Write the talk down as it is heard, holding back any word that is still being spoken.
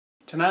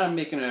Tonight I'm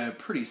making a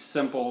pretty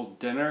simple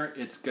dinner.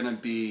 It's going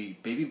to be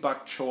baby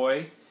bok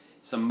choy,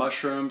 some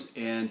mushrooms,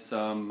 and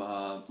some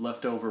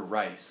leftover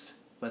rice.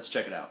 Let's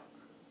check it out.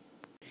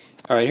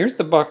 Alright, here's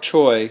the bok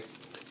choy.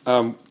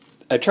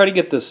 I try to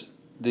get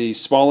the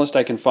smallest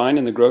I can find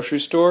in the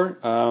grocery store.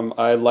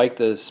 I like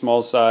the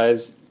small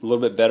size a little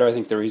bit better. I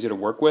think they're easier to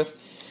work with.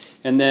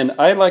 And then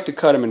I like to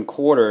cut them in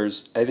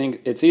quarters. I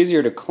think it's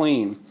easier to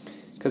clean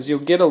because you'll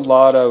get a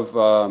lot of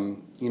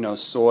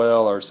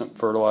soil or some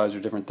fertilizer,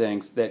 different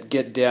things that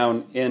get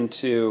down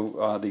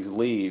into these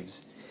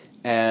leaves.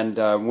 And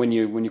when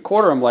you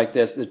quarter them like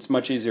this, it's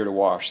much easier to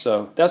wash.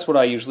 So that's what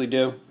I usually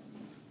do.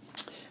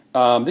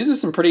 These are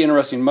some pretty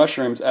interesting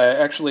mushrooms. I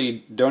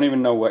actually don't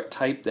even know what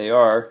type they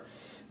are.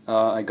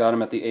 I got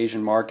them at the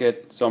Asian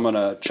market, so I'm going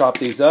to chop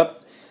these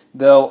up.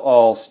 They'll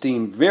all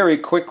steam very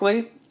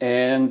quickly,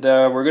 and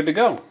we're good to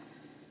go.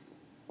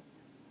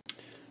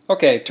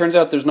 Okay, turns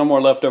out there's no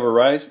more leftover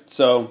rice,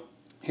 so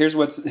here's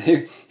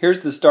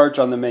the starch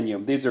on the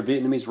menu. These are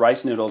Vietnamese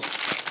rice noodles.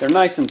 They're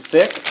nice and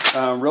thick,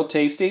 real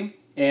tasty,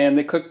 and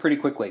they cook pretty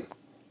quickly.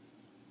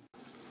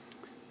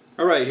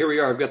 Alright, here we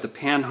are. I've got the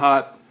pan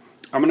hot.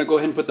 I'm going to go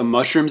ahead and put the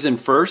mushrooms in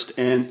first,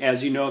 and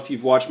as you know if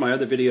you've watched my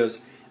other videos,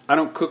 I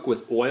don't cook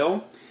with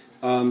oil,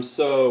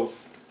 so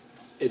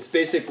it's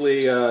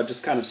basically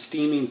just kind of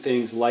steaming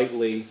things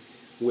lightly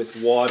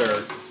with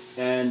water.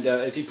 And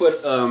if you put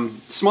a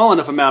small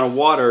enough amount of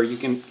water, you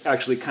can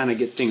actually kind of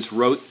get things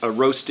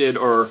roasted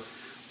or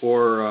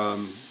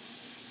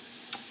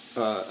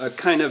a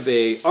kind of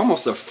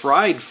almost a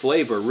fried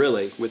flavor,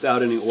 really,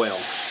 without any oil.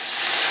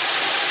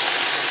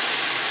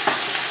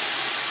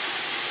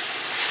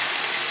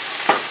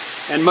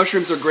 And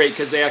mushrooms are great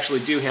because they actually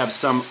do have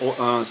some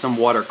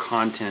water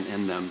content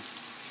in them.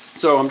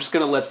 So I'm just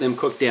going to let them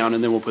cook down,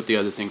 and then we'll put the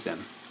other things in.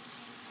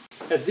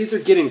 As these are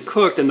getting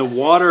cooked and the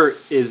water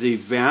is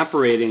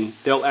evaporating,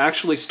 they'll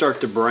actually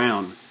start to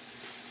brown,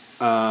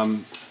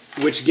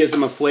 which gives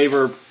them a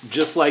flavor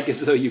just like as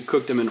though you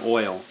cooked them in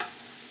oil.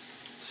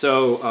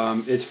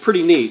 So it's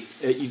pretty neat.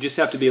 You just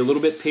have to be a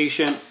little bit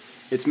patient.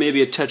 It's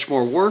maybe a touch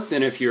more work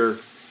than if you're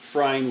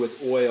frying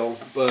with oil,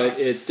 but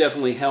it's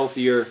definitely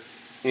healthier,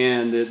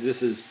 and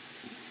this is,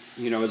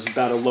 is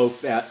about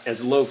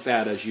as low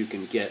fat as you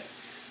can get.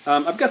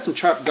 I've got some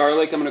chopped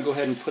garlic. I'm going to go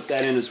ahead and put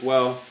that in as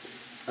well.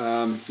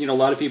 A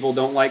lot of people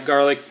don't like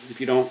garlic.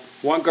 If you don't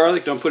want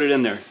garlic, don't put it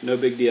in there. No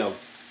big deal.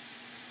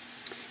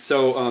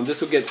 So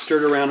this will get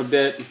stirred around a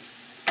bit.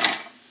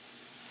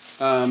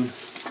 And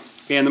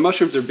the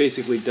mushrooms are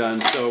basically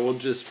done, so we'll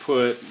just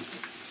put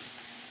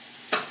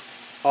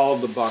all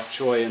of the bok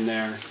choy in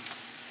there.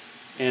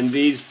 And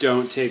these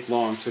don't take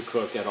long to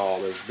cook at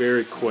all. They're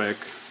very quick.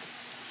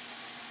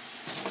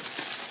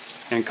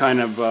 And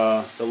kind of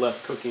the less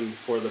cooking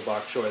for the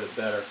bok choy,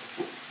 the better.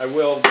 I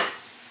will,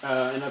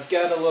 and I've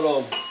got a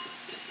little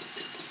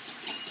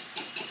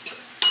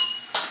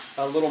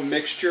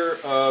mixture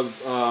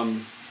of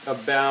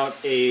about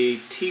a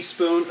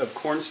teaspoon of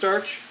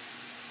cornstarch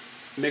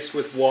mixed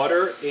with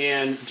water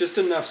and just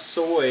enough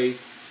soy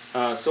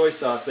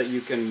sauce that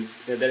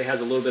it has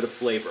a little bit of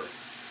flavor.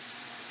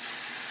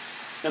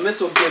 And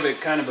this will give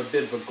it kind of a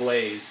bit of a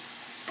glaze.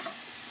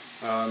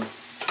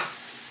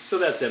 So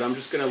that's it. I'm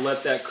just going to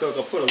let that cook.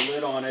 I'll put a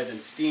lid on it and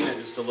steam it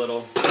just a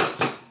little.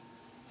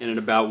 And in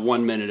about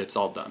 1 minute, it's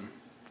all done.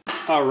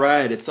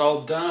 Alright, it's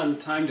all done.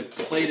 Time to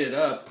plate it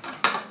up.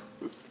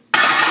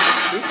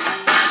 Oops,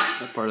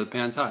 that part of the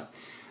pan's hot.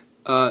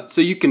 So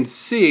you can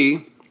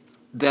see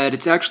that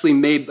it's actually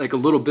made like a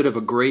little bit of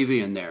a gravy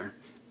in there.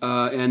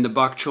 And the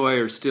bok choy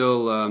are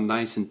still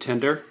nice and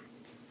tender.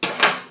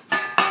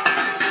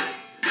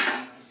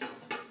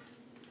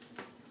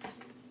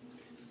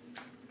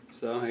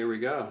 So here we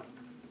go.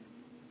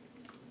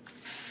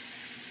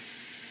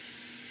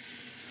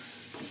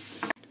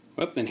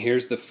 Well, and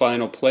here's the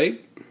final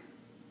plate.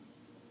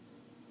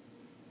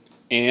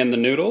 And the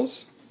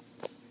noodles.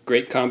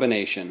 Great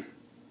combination.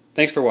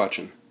 Thanks for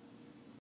watching.